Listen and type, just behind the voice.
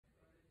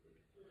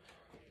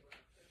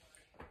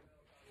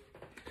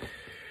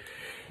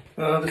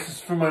This is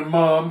for my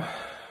mom.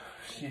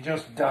 She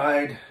just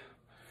died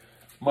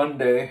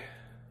Monday.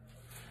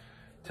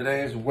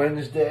 Today is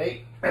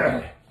Wednesday,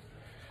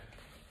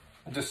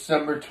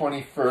 December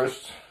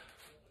 21st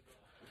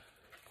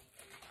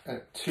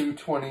at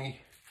 2:20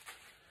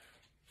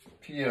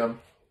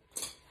 p.m.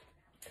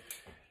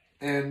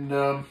 In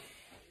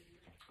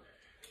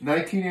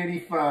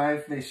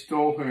 1985, they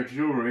stole her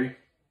jewelry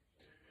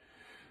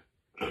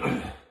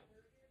and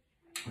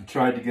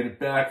tried to get it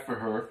back for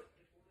her.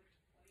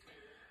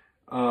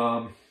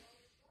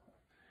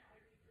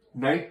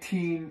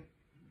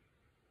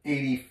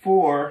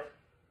 1984,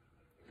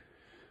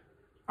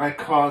 I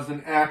caused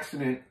an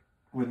accident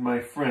with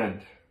my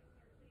friend.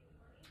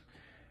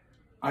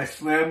 I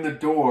slammed the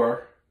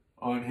door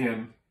on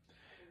him,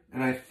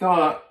 and I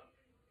thought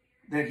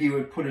that he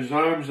would put his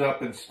arms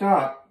up and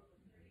stop.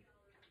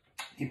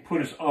 He put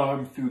his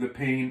arm through the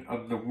pane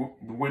of the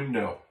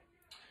window,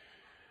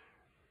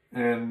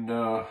 and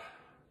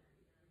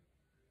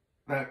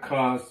that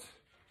caused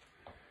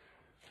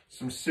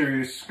some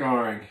serious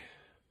scarring.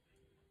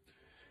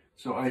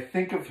 So I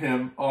think of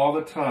him all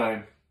the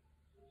time.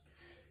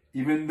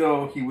 Even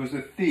though he was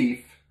a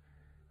thief,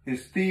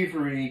 his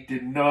thievery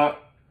did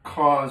not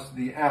cause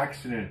the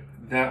accident.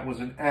 That was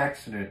an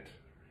accident.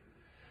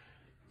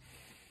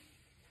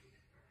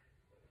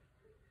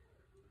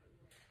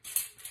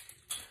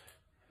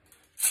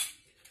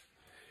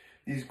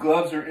 These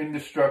gloves are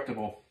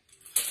indestructible.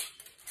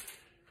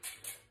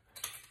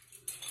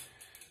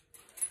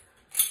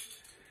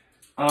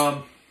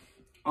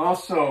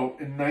 Also,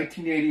 in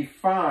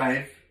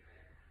 1985,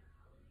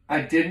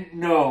 I didn't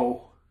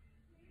know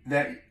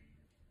that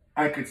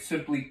I could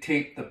simply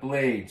tape the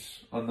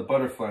blades on the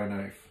butterfly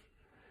knife.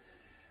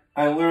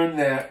 I learned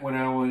that when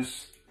I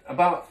was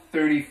about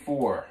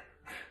 34,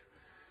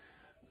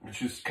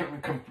 which is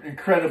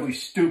incredibly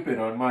stupid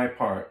on my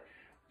part.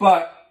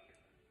 But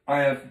I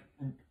have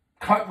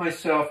cut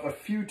myself a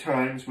few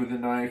times with a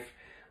knife.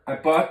 I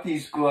bought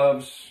these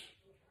gloves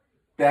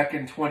back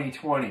in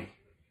 2020.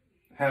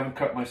 Haven't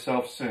cut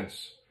myself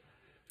since.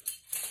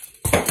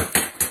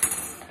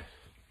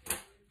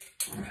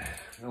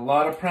 A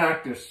lot of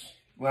practice.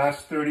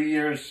 Last 30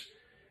 years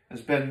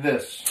has been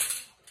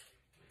this.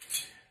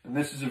 And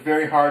this is a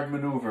very hard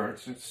maneuver.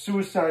 It's a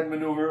suicide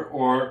maneuver,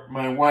 or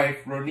my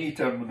wife,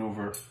 Ronita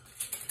maneuver.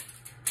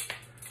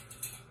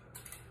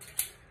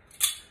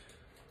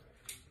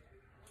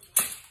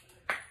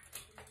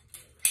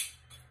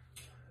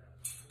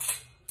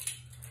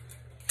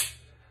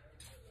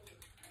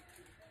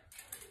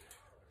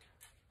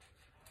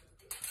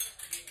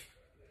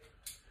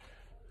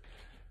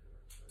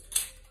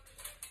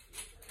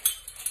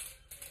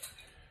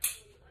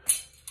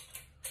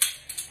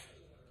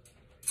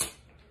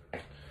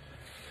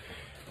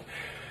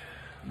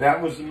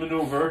 That was the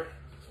maneuver.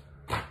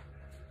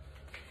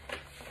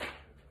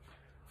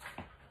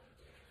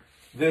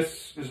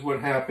 This is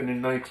what happened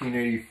in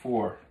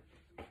 1984.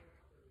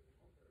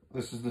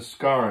 This is the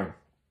scarring.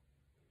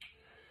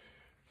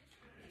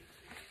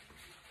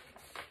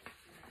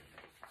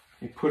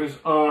 He put his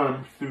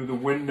arm through the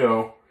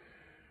window,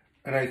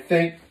 and I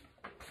think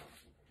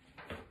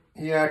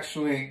he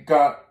actually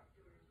got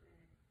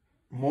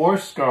more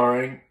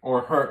scarring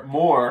or hurt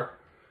more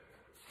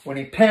when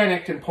he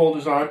panicked and pulled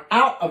his arm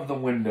out of the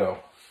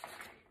window.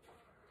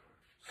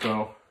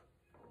 So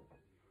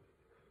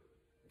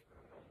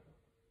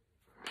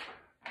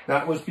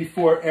that was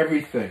before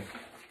everything.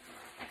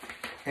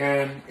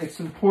 And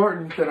it's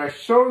important that I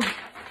show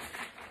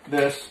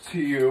this to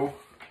you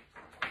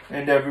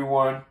and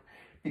everyone,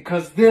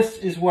 because this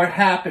is what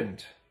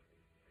happened.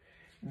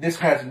 This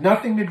has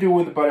nothing to do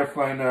with the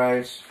butterfly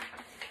knives.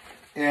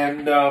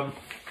 And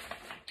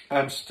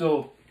I'm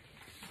still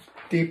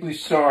deeply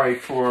sorry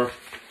for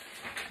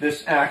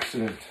this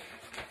accident.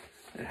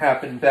 It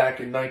happened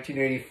back in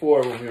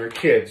 1984 when we were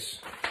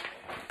kids.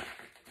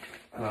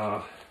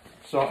 So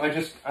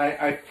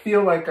I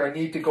feel like I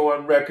need to go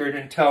on record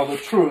and tell the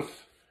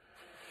truth.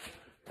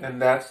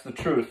 And that's the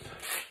truth.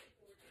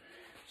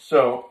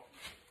 So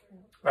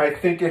I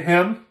think of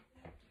him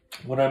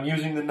when I'm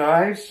using the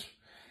knives,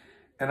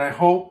 and I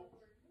hope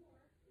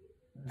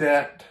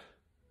that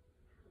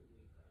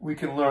we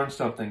can learn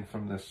something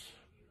from this.